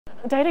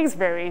dating is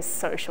very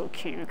social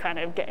cue kind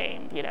of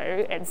game, you know,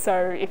 and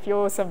so if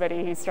you're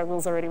somebody who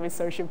struggles already with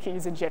social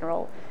cues in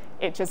general,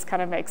 it just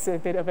kind of makes it a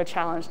bit of a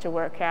challenge to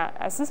work out,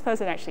 is this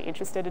person actually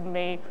interested in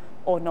me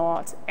or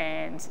not?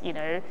 And, you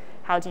know,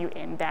 how do you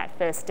end that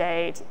first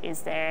date?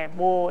 Is there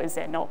more? Is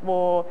there not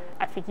more?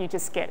 I think you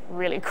just get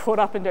really caught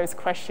up in those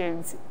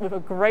questions with a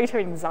greater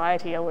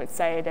anxiety, I would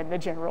say, than the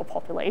general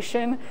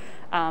population,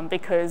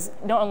 because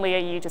not only are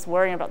you just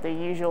worrying about the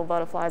usual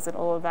butterflies and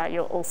all of that,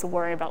 you're also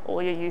worrying about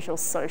all your usual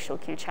social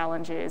cue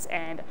challenges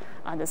and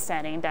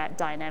understanding that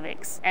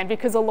dynamics. And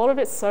because a lot of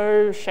it's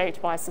so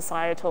shaped by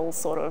societal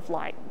sort of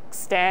like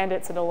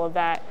standards and all of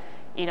that,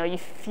 you know, you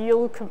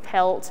feel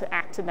compelled to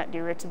act in that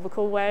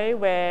neurotypical way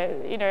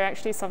where, you know,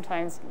 actually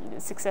sometimes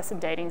success in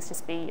dating is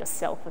just being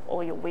yourself with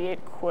all your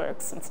weird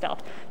quirks and stuff,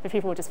 but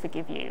people will just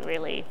forgive you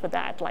really for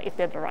that, like if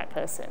they're the right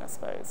person, I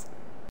suppose.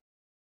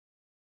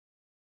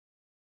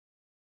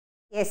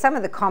 Yeah, some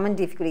of the common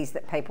difficulties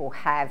that people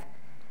have,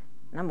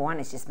 number one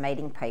is just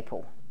meeting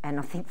people. And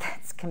I think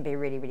that can be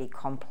really, really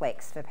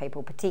complex for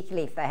people,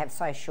 particularly if they have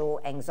social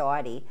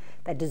anxiety.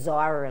 They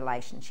desire a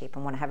relationship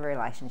and want to have a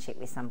relationship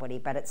with somebody,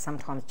 but it's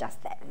sometimes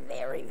just that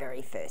very,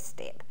 very first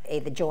step.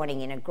 Either joining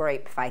in a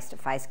group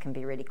face-to-face can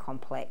be really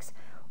complex,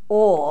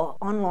 or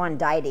online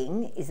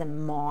dating is a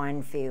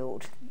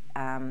minefield.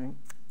 And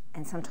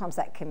sometimes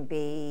that can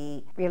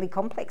be really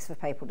complex for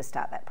people to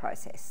start that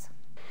process.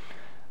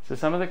 So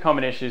some of the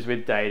common issues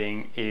with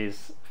dating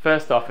is,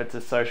 first off, it's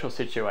a social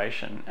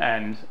situation,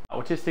 and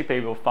autistic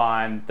people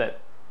find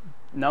that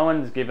no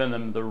one's given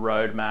them the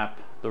roadmap,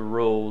 the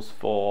rules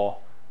for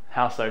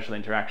how social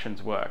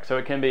interactions work. So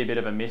it can be a bit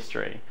of a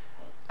mystery.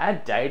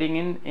 Add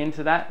dating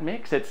into that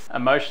mix, it's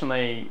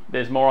emotionally,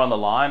 there's more on the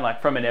line.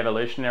 Like from an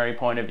evolutionary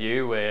point of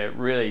view, we're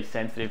really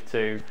sensitive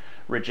to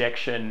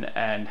rejection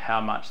and how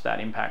much that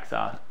impacts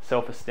our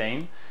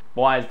self-esteem.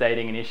 Why is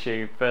dating an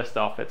issue? First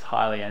off, it's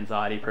highly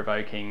anxiety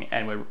provoking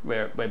and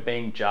we're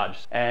being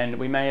judged. And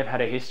we may have had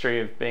a history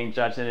of being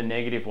judged in a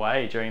negative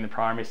way during the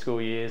primary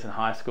school years and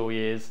high school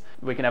years.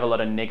 We can have a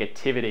lot of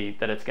negativity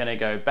that it's going to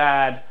go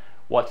bad.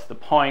 What's the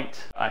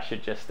point? I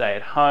should just stay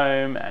at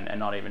home and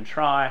not even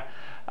try.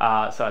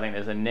 So I think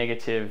there's a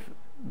negative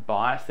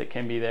bias that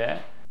can be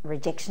there.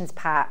 Rejection's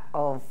part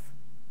of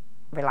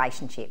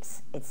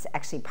relationships. It's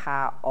actually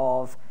part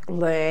of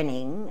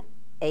learning.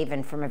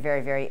 Even from a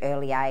very, very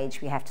early age,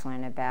 we have to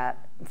learn about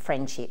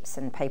friendships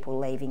and people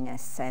leaving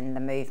us and the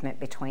movement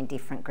between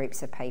different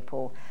groups of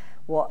people.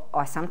 What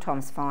I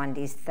sometimes find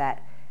is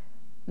that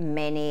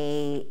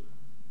many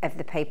of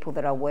the people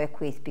that I work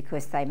with,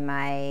 because they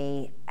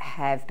may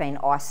have been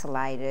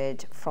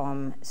isolated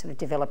from sort of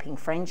developing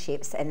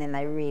friendships and then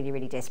they really,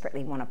 really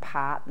desperately want a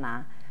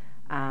partner,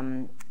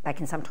 they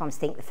can sometimes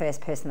think the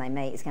first person they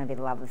meet is going to be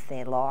the love of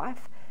their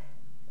life.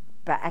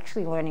 But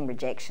actually learning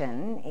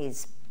rejection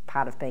is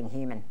part of being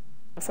human.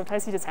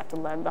 Sometimes you just have to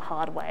learn the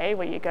hard way,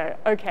 where you go,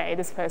 okay,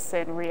 this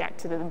person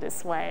reacted in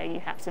this way, and you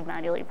have to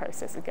manually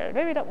process and go,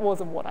 maybe that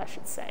wasn't what I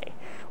should say.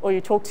 Or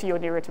you talk to your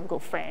neurotypical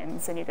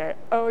friends and you go,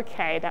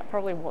 okay, that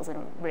probably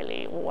wasn't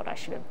really what I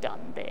should have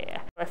done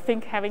there. I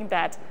think having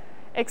that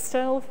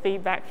external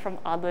feedback from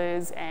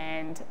others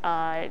and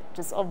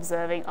just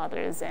observing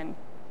others and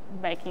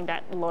making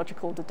that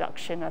logical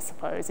deduction, I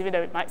suppose, even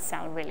though it might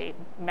sound really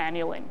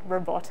manual and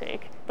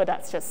robotic, but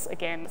that's just,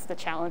 again, it's the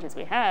challenges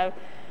we have.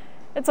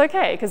 It's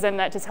okay, because then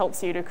that just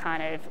helps you to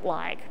kind of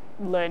like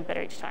learn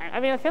better each time.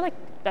 I mean, I feel like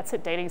that's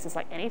what dating is just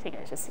like anything.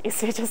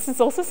 It's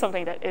also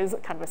something that is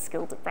kind of a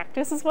skill to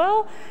practice as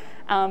well.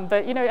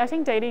 But you know, I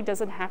think dating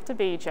doesn't have to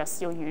be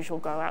just your usual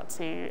go out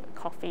to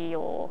coffee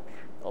or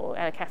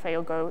at a cafe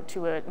or go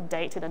to a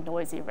date in a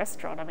noisy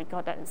restaurant. I mean,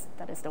 God, that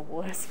is the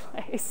worst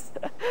place.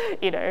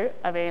 You know,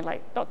 I mean,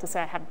 like, not to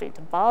say I haven't been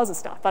to bars and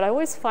stuff, but I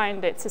always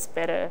find it's just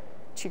better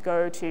to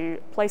go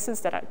to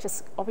places that are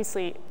just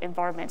obviously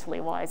environmentally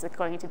wise are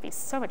going to be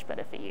so much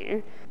better for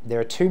you.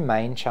 There are two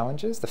main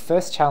challenges. The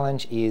first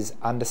challenge is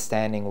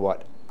understanding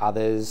what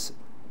others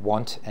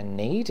want and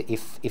need,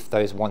 if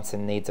those wants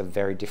and needs are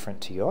very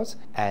different to yours,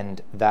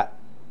 and that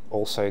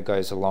also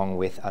goes along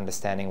with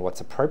understanding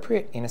what's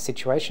appropriate in a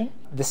situation.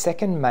 The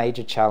second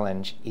major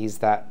challenge is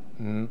that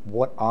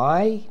what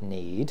I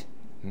need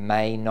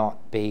may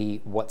not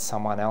be what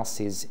someone else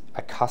is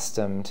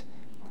accustomed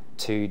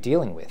to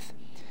dealing with.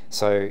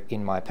 So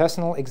in my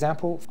personal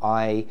example,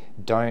 I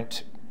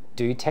don't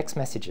do text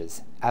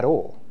messages at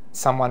all.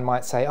 Someone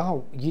might say,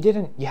 oh, you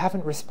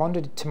haven't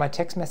responded to my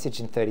text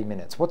message in 30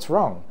 minutes. What's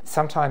wrong?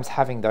 Sometimes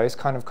having those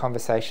kind of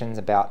conversations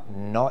about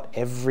not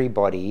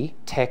everybody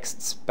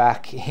texts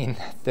back in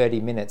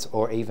 30 minutes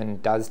or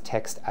even does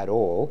text at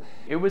all.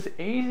 It was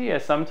easier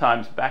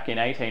sometimes back in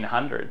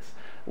 1800s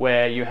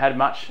where you had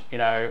much,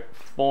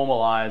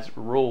 formalized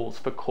rules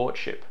for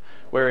courtship.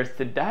 Whereas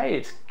today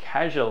it's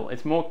casual,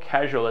 it's more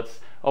casual. It's,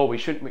 oh, we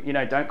shouldn't,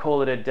 don't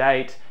call it a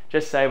date,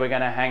 just say we're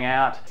going to hang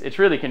out. It's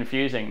really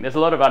confusing. There's a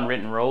lot of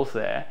unwritten rules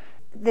there.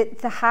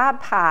 The hard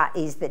part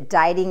is that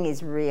dating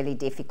is really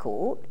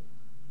difficult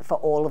for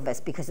all of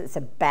us because it's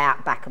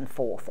about back and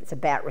forth. It's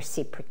about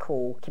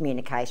reciprocal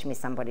communication with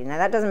somebody. Now,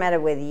 that doesn't matter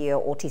whether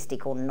you're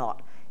autistic or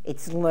not.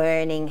 It's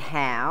learning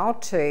how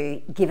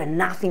to give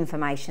enough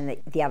information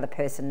that the other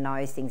person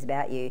knows things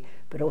about you,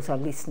 but also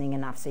listening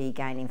enough so you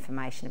gain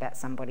information about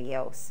somebody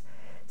else.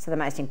 So the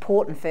most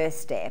important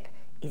first step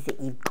is that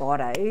you've got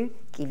to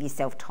give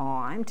yourself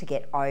time to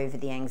get over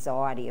the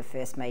anxiety of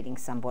first meeting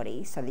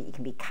somebody so that you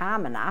can be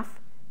calm enough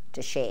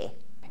to share.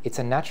 It's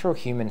a natural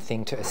human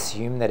thing to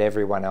assume that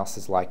everyone else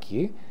is like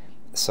you.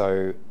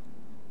 So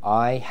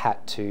I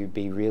had to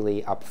be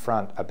really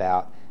upfront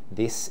about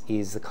this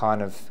is the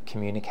kind of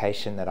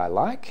communication that I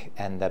like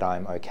and that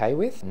I'm okay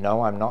with.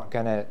 No, I'm not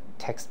going to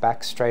text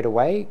back straight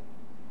away.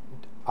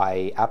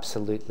 I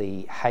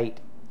absolutely hate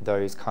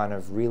those kind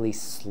of really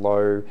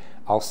slow,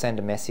 I'll send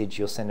a message,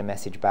 you'll send a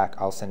message back,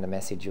 I'll send a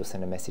message, you'll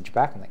send a message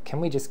back. I'm like, can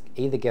we just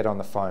either get on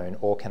the phone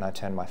or can I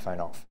turn my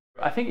phone off?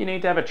 I think you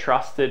need to have a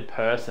trusted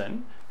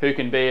person who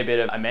can be a bit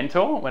of a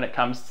mentor when it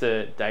comes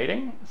to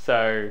dating.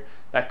 So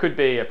that could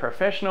be a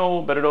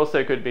professional, but it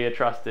also could be a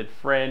trusted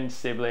friend,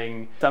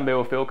 sibling. Some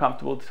people feel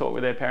comfortable to talk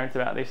with their parents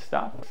about this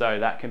stuff, so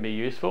that can be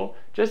useful.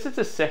 Just as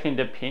a second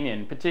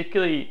opinion,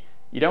 particularly,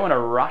 you don't want to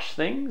rush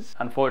things.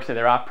 Unfortunately,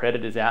 there are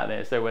predators out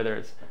there, so whether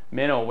it's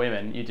men or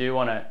women, you do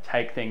want to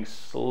take things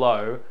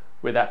slow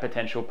with that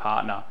potential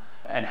partner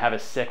and have a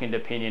second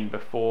opinion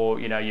before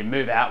you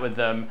move out with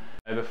them,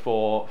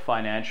 before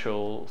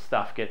financial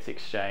stuff gets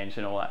exchanged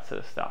and all that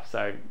sort of stuff.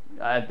 So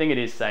I think it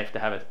is safe to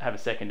have a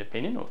second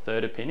opinion or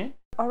third opinion.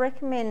 I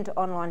recommend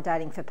online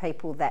dating for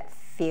people that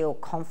feel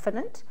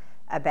confident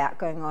about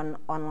going on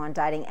online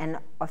dating, and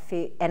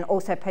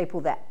also people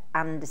that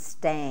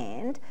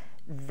understand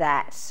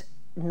that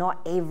not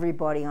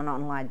everybody on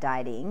online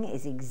dating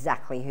is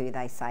exactly who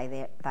they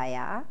say they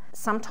are.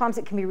 Sometimes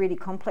it can be really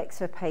complex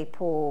for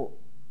people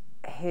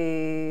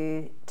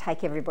who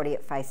take everybody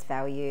at face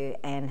value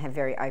and have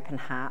very open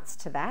hearts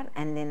to that,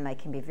 and then they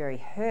can be very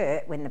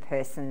hurt when the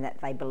person that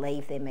they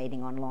believe they're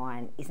meeting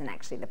online isn't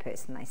actually the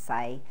person they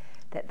say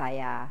that they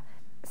are.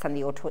 Some of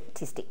the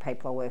autistic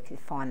people I work with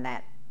find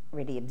that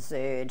really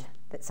absurd,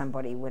 that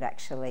somebody would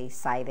actually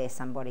say they're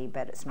somebody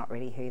but it's not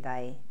really who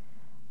they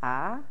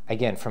are.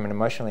 Again, from an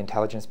emotional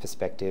intelligence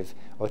perspective,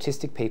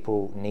 autistic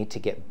people need to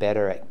get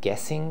better at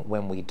guessing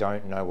when we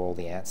don't know all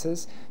the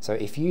answers. So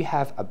if you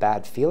have a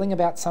bad feeling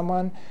about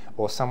someone,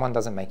 or someone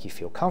doesn't make you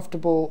feel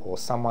comfortable, or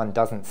someone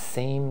doesn't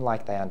seem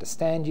like they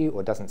understand you,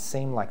 or doesn't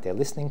seem like they're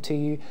listening to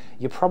you,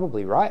 you're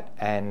probably right,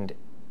 and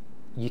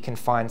you can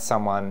find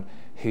someone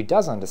who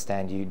does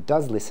understand you,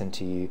 does listen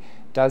to you,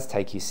 does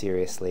take you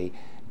seriously,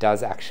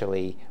 does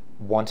actually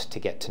want to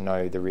get to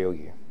know the real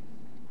you.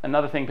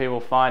 Another thing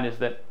people find is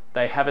that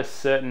they have a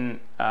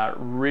certain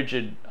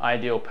rigid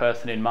ideal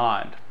person in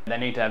mind. They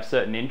need to have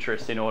certain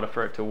interests in order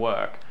for it to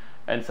work.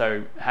 And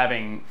so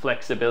having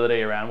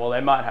flexibility around, well,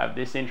 they might have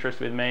this interest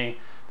with me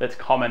that's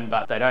common,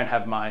 but they don't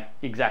have my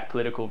exact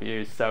political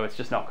views, so it's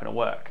just not going to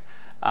work.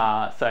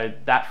 So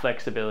that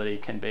flexibility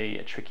can be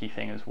a tricky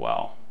thing as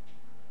well,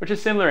 which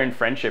is similar in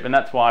friendship. And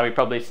that's why we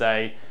probably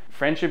say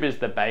friendship is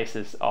the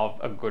basis of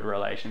a good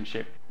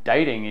relationship.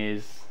 Dating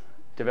is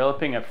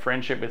developing a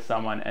friendship with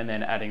someone and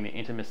then adding the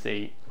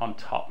intimacy on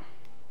top.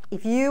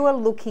 If you are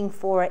looking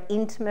for an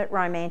intimate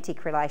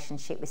romantic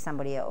relationship with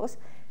somebody else,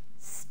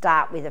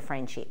 start with a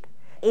friendship.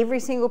 Every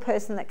single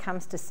person that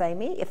comes to see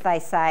me, if they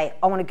say,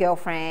 I want a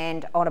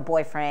girlfriend, I want a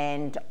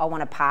boyfriend, I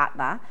want a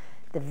partner,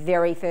 the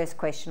very first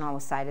question I will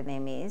say to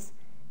them is,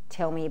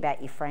 tell me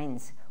about your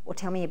friends, or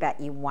tell me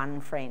about your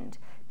one friend.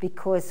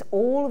 Because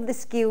all of the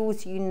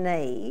skills you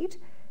need,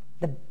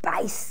 the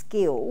base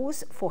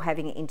skills for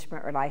having an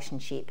intimate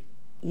relationship,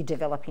 you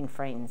develop in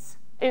friends.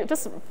 It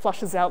just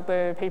flushes out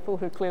the people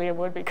who clearly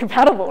won't be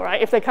compatible,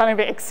 right? If they can't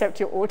even accept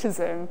your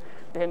autism,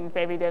 then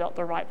maybe they're not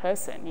the right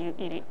person.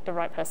 The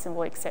right person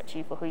will accept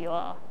you for who you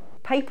are.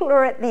 People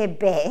are at their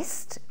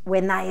best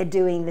when they are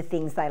doing the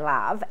things they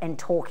love and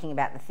talking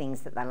about the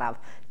things that they love.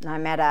 No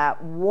matter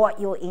what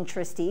your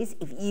interest is,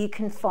 if you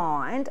can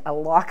find a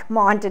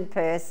like-minded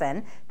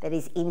person that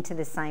is into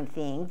the same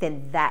thing,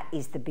 then that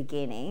is the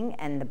beginning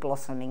and the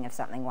blossoming of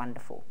something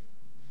wonderful.